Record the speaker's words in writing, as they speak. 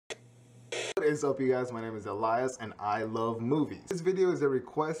What is up, you guys? My name is Elias and I love movies. This video is a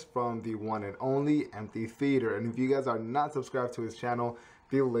request from the one and only Empty Theater, and if you guys are not subscribed to his channel,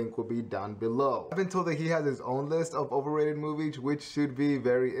 the link will be down below. I've been told that he has his own list of overrated movies, which should be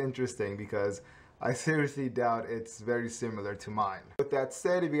very interesting because I seriously doubt it's very similar to mine. With that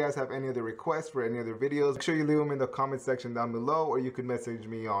said, if you guys have any other requests for any other videos, make sure you leave them in the comment section down below, or you can message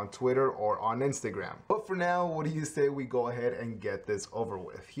me on Twitter or on Instagram. But for now, what do you say we go ahead and get this over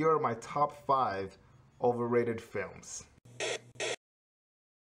with? Here are my top 5 overrated films.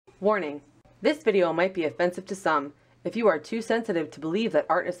 Warning: this video might be offensive to some. If you are too sensitive to believe that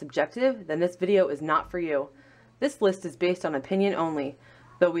art is subjective, then this video is not for you. This list is based on opinion only.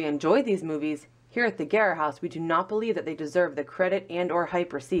 Though we enjoy these movies, here at the Guerra house we do not believe that they deserve the credit and or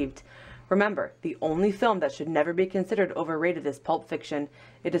hype received. Remember, the only film that should never be considered overrated is Pulp Fiction.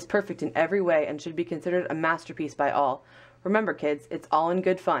 It is perfect in every way and should be considered a masterpiece by all. Remember kids, it's all in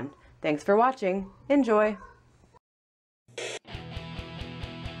good fun. Thanks for watching. Enjoy!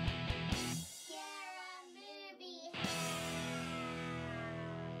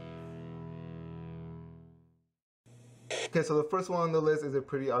 Okay, so the first one on the list is a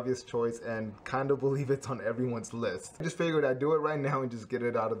pretty obvious choice and kind of believe it's on everyone's list. I just figured I'd do it right now and just get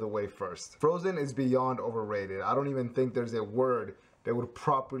it out of the way first. Frozen is beyond overrated. I don't even think there's a word that would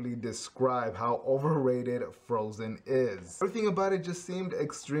properly describe how overrated Frozen is. Everything about it just seemed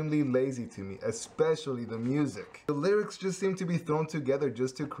extremely lazy to me, especially the music. The lyrics just seem to be thrown together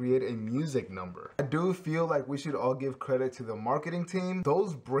just to create a music number. I do feel like we should all give credit to the marketing team.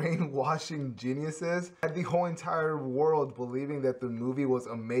 Those brainwashing geniuses had the whole entire world believing that the movie was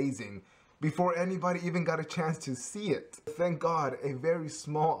amazing before anybody even got a chance to see it. Thank God, a very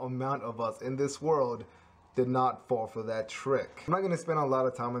small amount of us in this world did not fall for that trick. I'm not going to spend a lot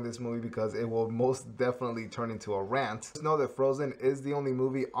of time on this movie because it will most definitely turn into a rant. Just know that Frozen is the only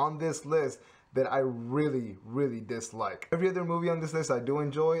movie on this list that I really dislike. Every other movie on this list I do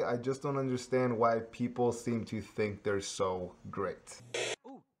enjoy. I just don't understand why people seem to think they're so great.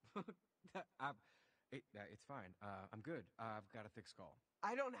 Ooh, it's fine. I'm good. I've got a thick skull.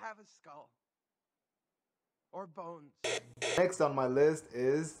 I don't have a skull. Or bones. Next on my list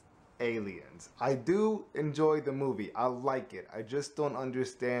is Aliens. I do enjoy the movie. I like it. I just don't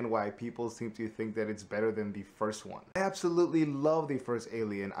understand why people seem to think that it's better than the first one. I absolutely love the first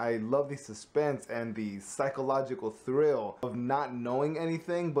Alien. I love the suspense and the psychological thrill of not knowing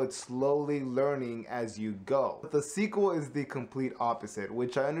anything but slowly learning as you go. But the sequel is the complete opposite,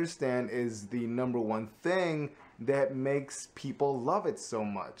 which I understand is the #1 thing that makes people love it so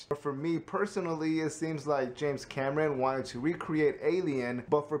much. But for me personally, it seems like James Cameron wanted to recreate Alien,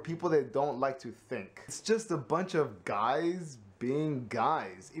 but for people that don't like to think. It's just a bunch of guys being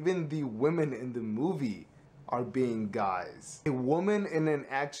guys. Even the women in the movie are being guys. A woman in an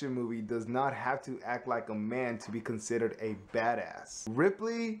action movie does not have to act like a man to be considered a badass.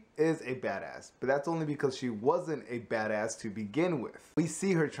 Ripley is a badass, but that's only because she wasn't a badass to begin with. We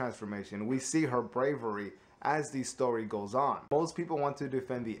see her transformation, we see her bravery as the story goes on. Most people want to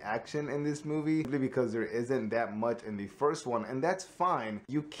defend the action in this movie simply because there isn't that much in the first one, and that's fine.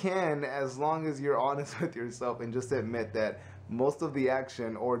 You can, as long as you're honest with yourself and just admit that most of the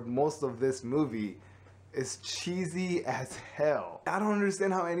action or most of this movie is cheesy as hell. I don't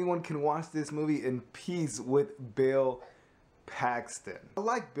understand how anyone can watch this movie in peace with Bill Paxton. I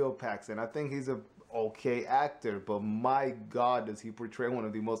like Bill Paxton. I think he's a okay actor, but my God, does he portray one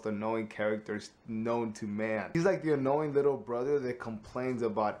of the most annoying characters known to man. He's like the annoying little brother that complains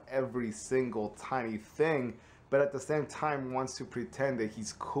about every single tiny thing, but at the same time wants to pretend that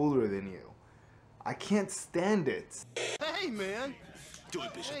he's cooler than you. I can't stand it. Hey, man! Do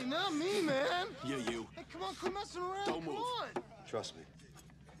it, Bishop. Hey, not me, man! Yeah, you. Hey, come on, quit messing around. Don't move. Come on. Trust me.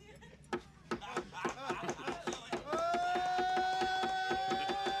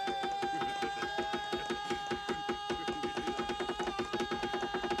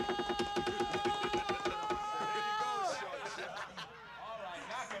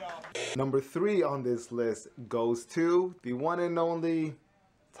 #3 on this list goes to the one and only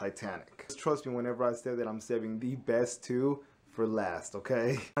Titanic. Just trust me whenever I say that I'm saving the best 2 for last,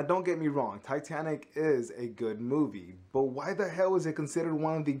 okay? Now don't get me wrong, Titanic is a good movie, but why the hell is it considered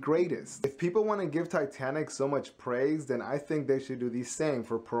one of the greatest? If people want to give Titanic so much praise, then I think they should do the same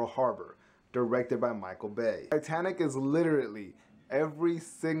for Pearl Harbor, directed by Michael Bay. Titanic is literally every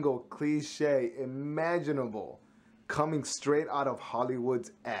single cliche imaginable coming straight out of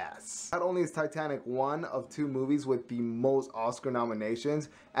Hollywood's ass. Not only is Titanic one of 2 movies with the most Oscar nominations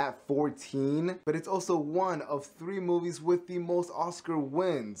at 14, but it's also one of 3 movies with the most Oscar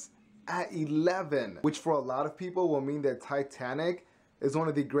wins at 11, which for a lot of people will mean that Titanic is one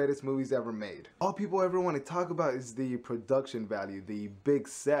of the greatest movies ever made. All people ever want to talk about is the production value, the big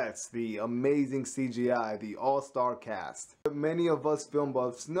sets, the amazing CGI, the all-star cast. But many of us film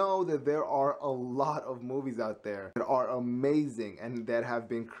buffs know that there are a lot of movies out there that are amazing and that have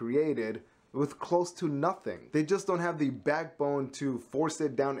been created with close to nothing. They just don't have the backbone to force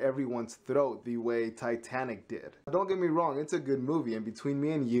it down everyone's throat the way Titanic did. Don't get me wrong, it's a good movie, and between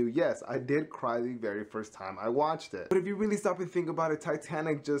me and you, yes, I did cry the very first time I watched it. But if you really stop and think about it,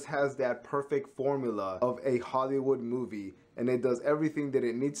 Titanic just has that perfect formula of a Hollywood movie, and it does everything that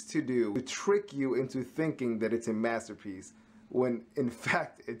it needs to do to trick you into thinking that it's a masterpiece, when in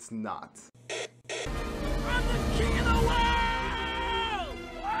fact it's not. I'm the king of the world!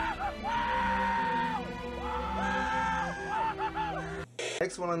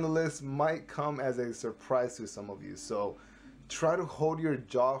 Next one on the list might come as a surprise to some of you, so try to hold your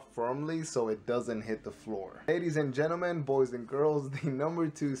jaw firmly so it doesn't hit the floor. Ladies and gentlemen, boys and girls, the number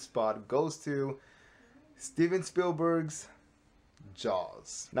 2 spot goes to Steven Spielberg's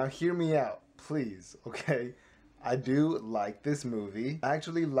Jaws. Now hear me out, please, okay? I do like this movie. I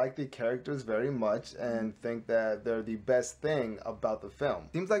actually like the characters very much and think that they're the best thing about the film.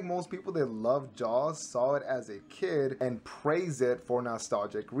 Seems like most people that love Jaws saw it as a kid and praise it for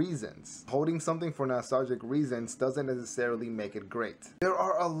nostalgic reasons. Holding something for nostalgic reasons doesn't necessarily make it great. There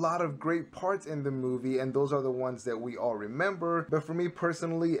are a lot of great parts in the movie, and those are the ones that we all remember, but for me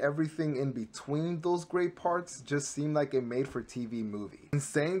personally, everything in between those great parts just seemed like a made-for-TV movie. And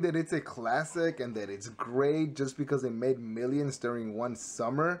saying that it's a classic and that it's great just because it made millions during one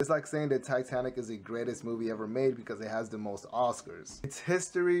summer, it's like saying that Titanic is the greatest movie ever made because it has the most Oscars. It's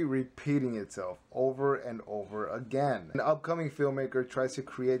history repeating itself over and over again. An upcoming filmmaker tries to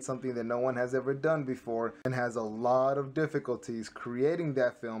create something that no one has ever done before and has a lot of difficulties creating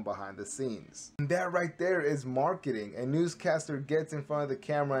that film behind the scenes. And that right there is marketing. A newscaster gets in front of the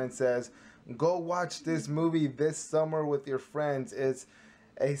camera and says, "Go watch this movie this summer with your friends. It's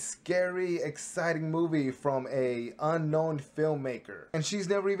a scary, exciting movie from a unknown filmmaker." And she's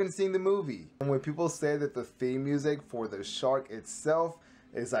never even seen the movie. And when people say that the theme music for the shark itself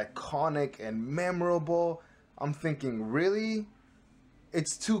is iconic and memorable, I'm thinking, really?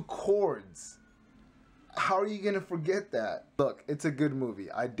 It's 2 chords. How are you gonna forget that? Look, it's a good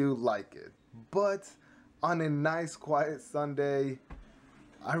movie. I do like it. But on a nice, quiet Sunday,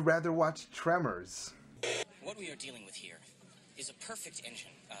 I'd rather watch Tremors. What we are dealing with here is a perfect engine,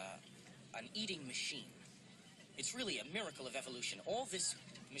 an eating machine. It's really a miracle of evolution. All this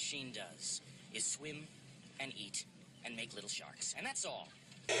machine does is swim and eat and make little sharks, and that's all.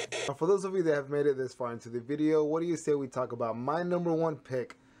 Now, for those of you that have made it this far into the video, what do you say we talk about my number 1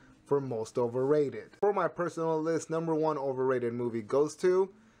 pick for most overrated? For my personal list, number 1 overrated movie goes to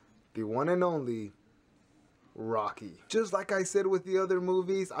the one and only Rocky. Just like I said with the other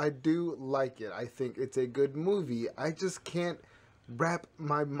movies, I do like it. I think it's a good movie. I just can't wrap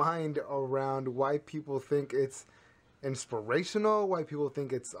my mind around why people think it's inspirational, why people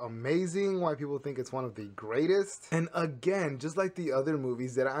think it's amazing, why people think it's one of the greatest. And again, just like the other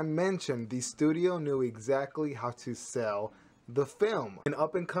movies that I mentioned, the studio knew exactly how to sell the film. An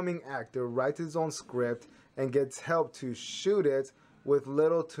up-and-coming actor writes his own script and gets help to shoot it with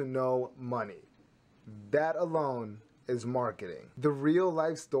little to no money. That alone is marketing. The real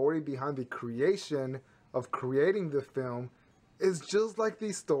life story behind the creation of creating the film is just like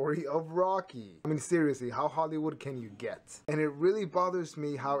the story of Rocky. I mean, seriously, how Hollywood can you get? And it really bothers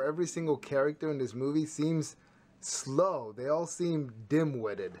me how every single character in this movie seems slow. They all seem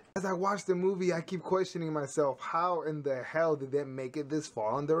dim-witted. As I watch the movie, I keep questioning myself, how in the hell did they make it this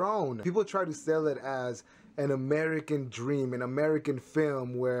far on their own? People try to sell it as an American dream, an American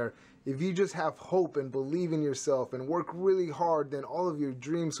film where if you just have hope and believe in yourself and work really hard, then all of your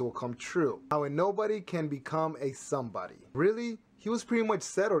dreams will come true. How a nobody can become a somebody. Really? He was pretty much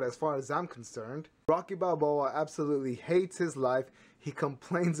settled as far as I'm concerned. Rocky Balboa absolutely hates his life. He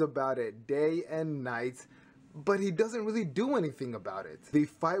complains about it day and night, but he doesn't really do anything about it. The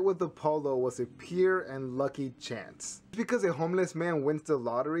fight with Apollo was a pure and lucky chance. Just because a homeless man wins the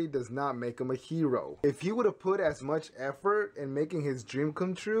lottery does not make him a hero. If he would have put as much effort in making his dream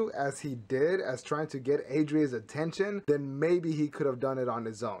come true as he did as trying to get Adria's attention, then maybe he could have done it on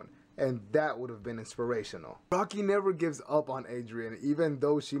his own. And that would have been inspirational. Rocky never gives up on Adrian, even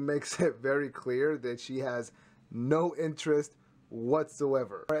though she makes it very clear that she has no interest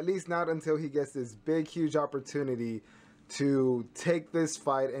whatsoever. Or at least not until he gets this big, huge opportunity to take this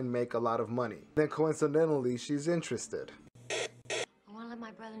fight and make a lot of money. Then coincidentally, she's interested. I want to let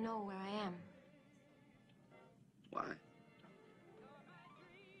my brother know where I am. Why?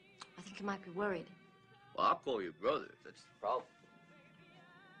 I think he might be worried. Well, I'll call your brother if that's the problem.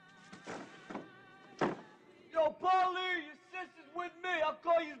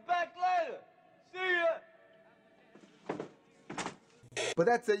 But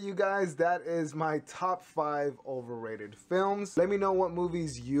that's it, you guys. That is my top 5 overrated films. Let me know what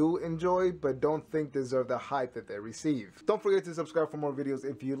movies you enjoy but don't think deserve the hype that they receive. Don't forget to subscribe for more videos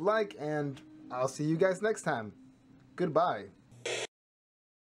if you like, and I'll see you guys next time. Goodbye.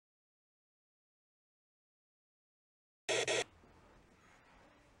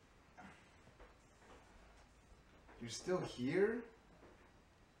 You're still here?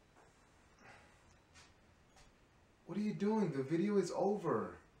 What are you doing? The video is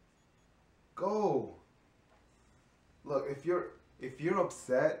over. Go. Look, if you're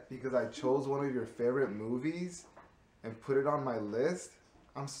upset because I chose one of your favorite movies and put it on my list,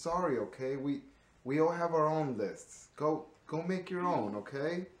 I'm sorry, okay? We all have our own lists. Go make your own,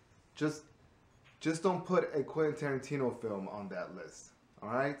 okay? Just don't put a Quentin Tarantino film on that list.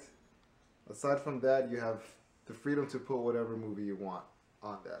 Alright? Aside from that, you have the freedom to put whatever movie you want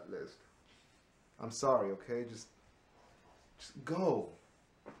on that list. I'm sorry, okay? Just go.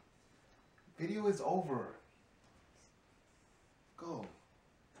 Video is over. Go.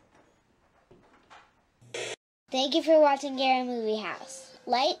 Thank you for watching Guerra Movie House.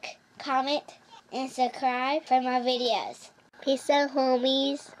 Like, comment, and subscribe for more videos. Peace out,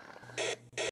 homies.